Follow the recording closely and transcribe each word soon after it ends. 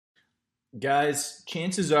Guys,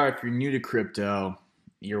 chances are if you're new to crypto,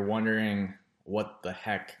 you're wondering what the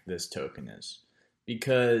heck this token is.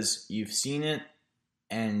 Because you've seen it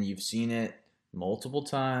and you've seen it multiple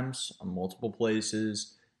times on multiple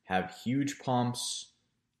places, have huge pumps,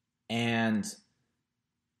 and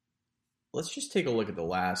let's just take a look at the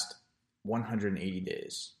last 180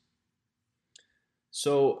 days.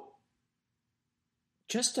 So,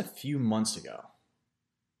 just a few months ago,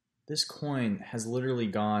 this coin has literally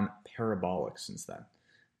gone parabolic since then.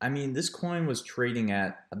 I mean, this coin was trading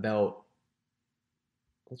at about,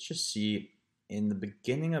 let's just see, in the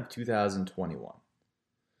beginning of 2021.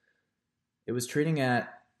 It was trading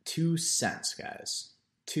at 2 cents, guys.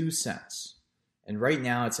 2 cents. And right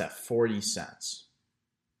now it's at 40 cents.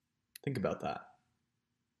 Think about that.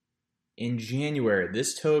 In January,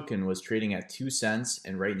 this token was trading at 2 cents,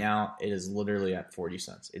 and right now it is literally at 40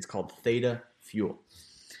 cents. It's called Theta Fuel.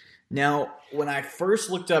 Now, when I first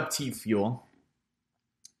looked up T Fuel,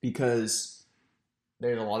 because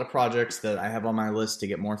there's a lot of projects that I have on my list to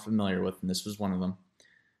get more familiar with, and this was one of them,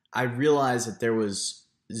 I realized that there was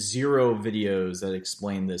zero videos that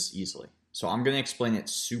explain this easily. So I'm going to explain it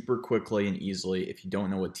super quickly and easily. If you don't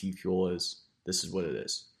know what T Fuel is, this is what it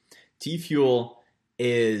is. T Fuel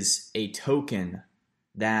is a token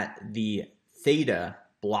that the Theta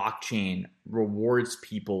blockchain rewards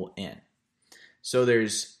people in. So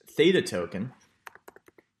there's Theta token.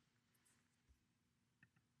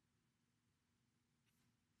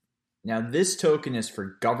 Now this token is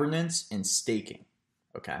for governance and staking,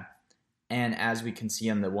 okay? And as we can see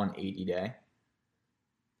on the 180 day,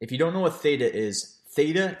 if you don't know what Theta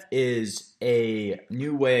is a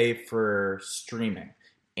new way for streaming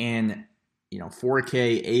in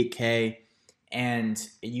 4K, 8K, and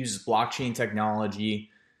it uses blockchain technology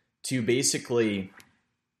to basically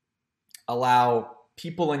allow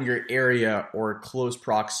people in your area or close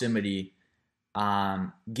proximity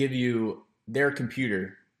give you their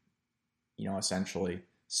computer, essentially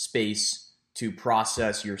space to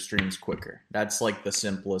process your streams quicker. That's like the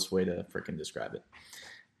simplest way to freaking describe it.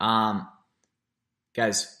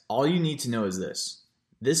 Guys, all you need to know is this.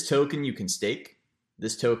 This token you can stake.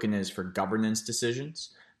 This token is for governance decisions.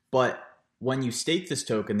 But when you stake this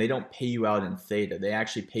token, they don't pay you out in Theta. They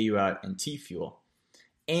actually pay you out in T Fuel.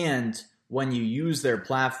 And when you use their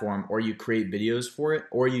platform or you create videos for it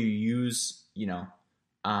or you use,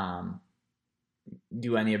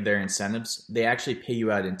 do any of their incentives, they actually pay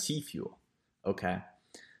you out in T Fuel. Okay.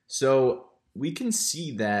 So we can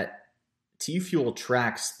see that T Fuel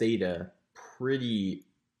tracks Theta pretty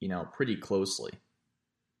closely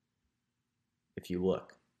if you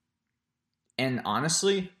look. And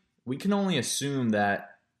honestly, we can only assume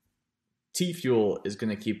that T Fuel is going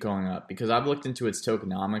to keep going up because I've looked into its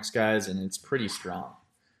tokenomics, guys, and it's pretty strong.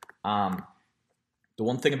 The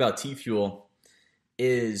one thing about T Fuel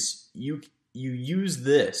is you use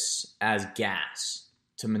this as gas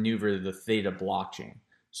to maneuver the Theta blockchain.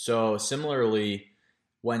 So similarly,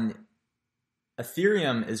 when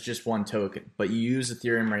Ethereum is just one token, but you use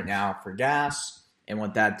Ethereum right now for gas, and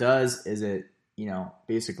what that does is it,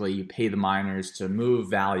 basically you pay the miners to move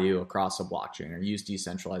value across a blockchain or use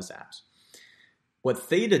decentralized apps. What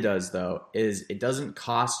Theta does, though, is it doesn't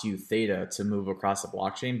cost you Theta to move across a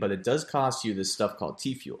blockchain, but it does cost you this stuff called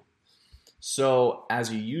T Fuel. So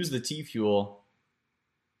as you use the T Fuel,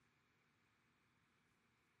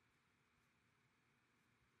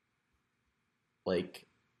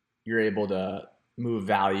 you're able to move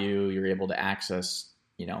value, you're able to access,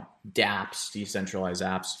 dApps, decentralized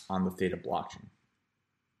apps on the Theta blockchain.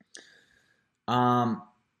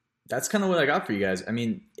 That's kind of what I got for you guys. I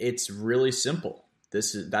mean, it's really simple.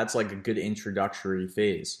 That's like a good introductory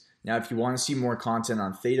phase. Now, if you want to see more content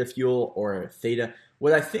on Theta Fuel or Theta,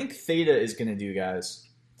 what I think Theta is going to do, guys,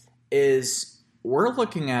 is we're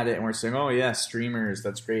looking at it and we're saying, oh yeah, streamers,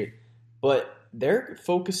 that's great. But they're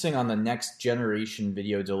focusing on the next generation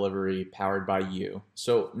video delivery powered by you.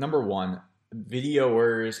 So number one,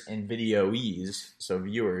 videoers and videoes, so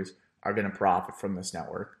viewers, are going to profit from this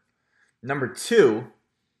network. Number two,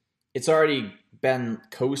 it's already been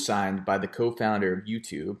co-signed by the co-founder of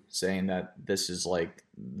YouTube, saying that this is like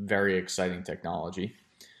very exciting technology.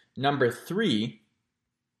 Number three,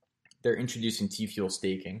 they're introducing T-Fuel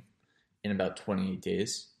staking in about 28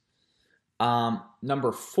 days.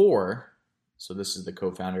 Number four, so this is the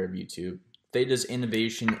co-founder of YouTube, Theta's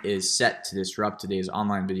innovation is set to disrupt today's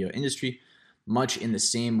online video industry, much in the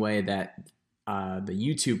same way that the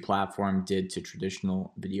YouTube platform did to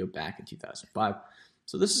traditional video back in 2005.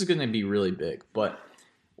 So this is going to be really big. But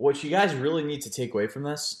what you guys really need to take away from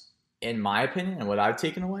this, in my opinion, and what I've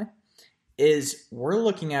taken away, is we're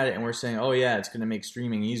looking at it and we're saying, oh yeah, it's going to make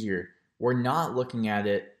streaming easier. we're not looking at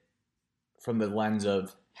it from the lens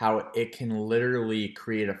of how it can literally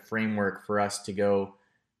create a framework for us to go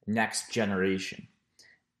next generation.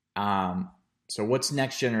 So what's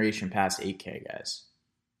next generation past 8K, guys?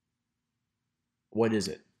 What is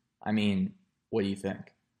it? I mean, what do you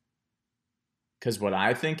think? Because what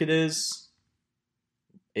I think it is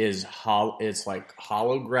it's like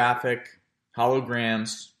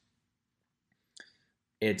holograms,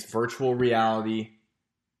 it's virtual reality,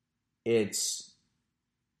 it's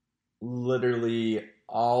literally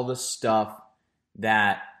all the stuff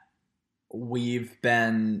that we've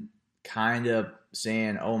been kind of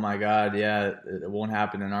saying, oh my God, yeah, it won't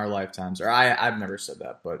happen in our lifetimes. Or I've never said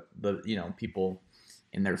that, but people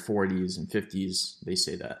in their 40s and 50s, they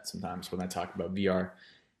say that sometimes when I talk about VR.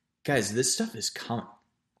 Guys, this stuff is coming.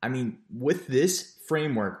 I mean, with this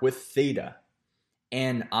framework, with Theta,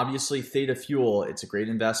 and obviously Theta Fuel, it's a great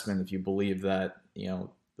investment if you believe that,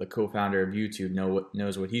 the co-founder of YouTube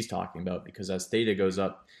knows what he's talking about, because as Theta goes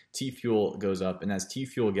up, T-Fuel goes up, and as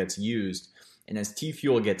T-Fuel gets used, and as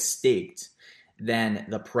T-Fuel gets staked, then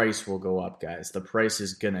the price will go up, guys. The price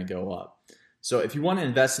is going to go up. So if you want to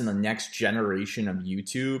invest in the next generation of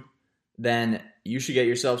YouTube, then you should get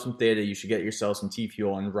yourself some Theta, you should get yourself some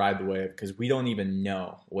T-Fuel and ride the wave, because we don't even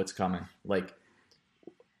know what's coming. Like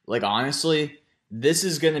honestly, this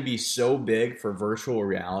is going to be so big for virtual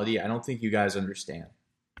reality, I don't think you guys understand.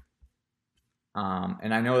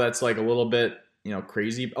 And I know that's like a little bit,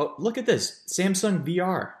 crazy. Oh, look at this. Samsung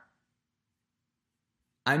VR.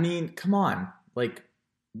 I mean, come on. Like,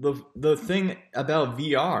 the thing about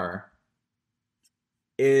VR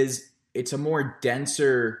is it's a more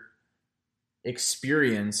denser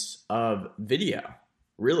experience of video,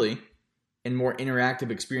 really, and more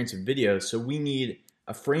interactive experience of video. So we need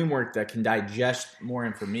a framework that can digest more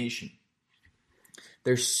information.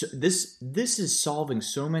 This is solving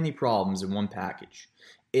so many problems in one package.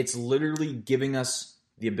 It's literally giving us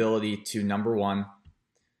the ability to, number one,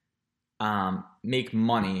 make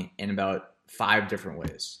money in about 5 different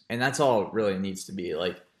ways. And that's all it really needs to be.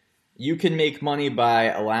 Like, you can make money by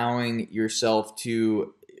allowing yourself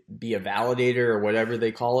to be a validator or whatever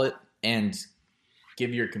they call it, and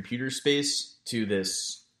give your computer space to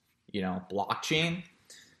this, blockchain.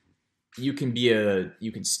 You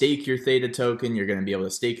can stake your Theta token. You're going to be able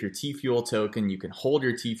to stake your T-Fuel token. You can hold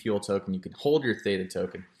your T-Fuel token. You can hold your Theta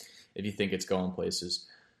token if you think it's going places.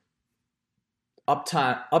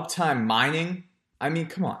 Uptime mining. I mean,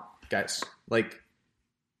 come on, guys. Like,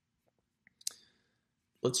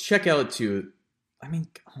 let's check out too. I mean,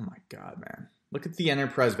 oh my God, man. Look at the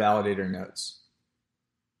Enterprise Validator notes.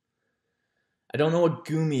 I don't know what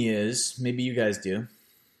Gumi is. Maybe you guys do.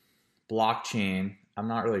 Blockchain. I'm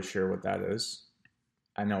not really sure what that is.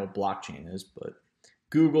 I know what blockchain is, but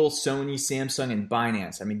Google, Sony, Samsung, and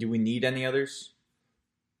Binance. I mean, do we need any others?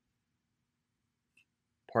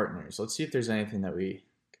 Partners. Let's see if there's anything that we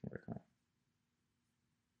can work on.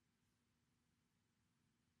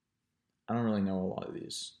 I don't really know a lot of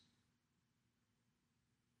these.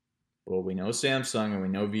 Well, we know Samsung and we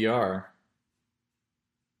know VR.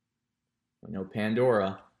 We know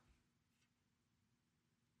Pandora.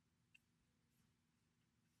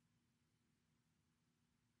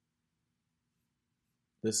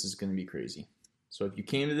 This is going to be crazy. So if you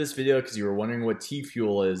came to this video because you were wondering what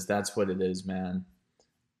T-Fuel is, that's what it is, man.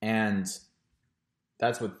 And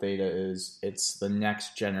that's what Theta is. It's the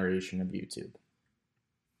next generation of YouTube.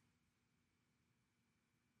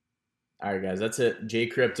 All right, guys, that's it. Jay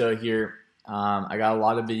Crypto here. I got a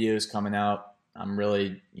lot of videos coming out. I'm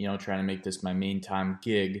really, trying to make this my main time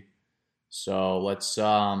gig. So let's, if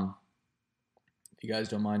you guys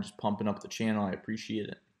don't mind just pumping up the channel, I appreciate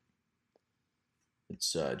it.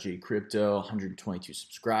 It's Jay Crypto, 122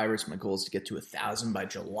 subscribers. My goal is to get to 1,000 by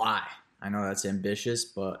July. I know that's ambitious,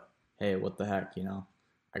 but hey, what the heck,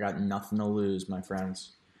 I got nothing to lose, my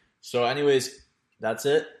friends. So anyways, that's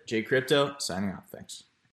it. Jay Crypto, signing off. Thanks.